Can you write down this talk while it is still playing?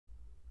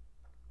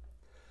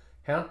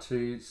How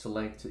to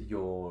select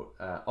your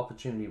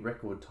opportunity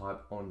record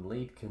type on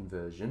lead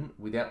conversion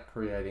without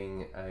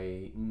creating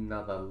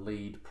another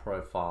lead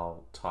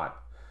profile type.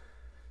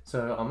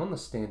 So I'm on the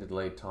standard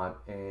lead type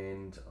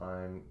and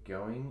I'm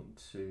going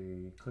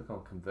to click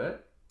on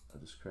convert. I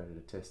just created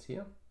a test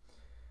here.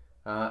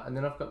 And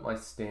then I've got my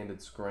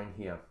standard screen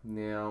here.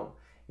 Now,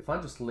 if I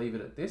just leave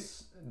it at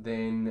this,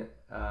 then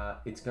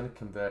it's going to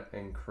convert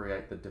and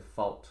create the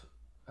default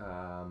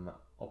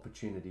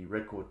opportunity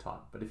record type.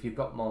 But if you've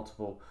got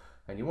multiple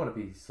and you want to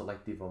be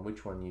selective on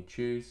which one you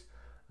choose,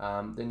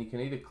 then you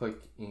can either click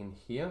in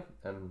here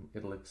and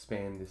it'll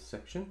expand this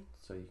section.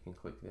 So you can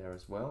click there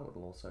as well.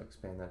 It'll also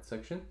expand that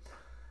section.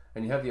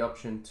 And you have the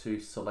option to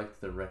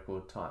select the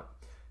record type.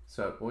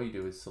 So all you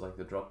do is select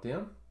the drop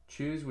down,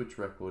 choose which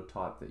record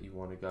type that you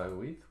want to go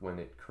with when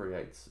it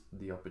creates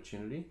the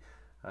opportunity,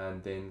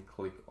 and then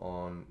click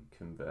on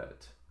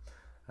convert.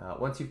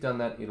 Once you've done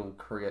that, it'll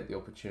create the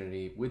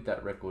opportunity with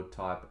that record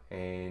type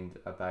and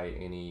obey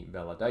any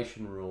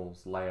validation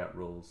rules, layout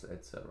rules,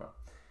 etc.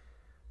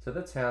 So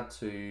that's how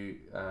to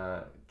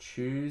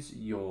choose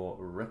your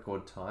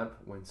record type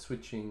when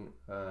switching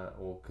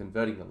or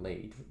converting a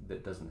lead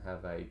that doesn't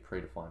have a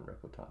predefined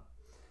record type.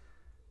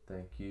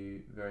 Thank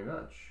you very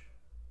much.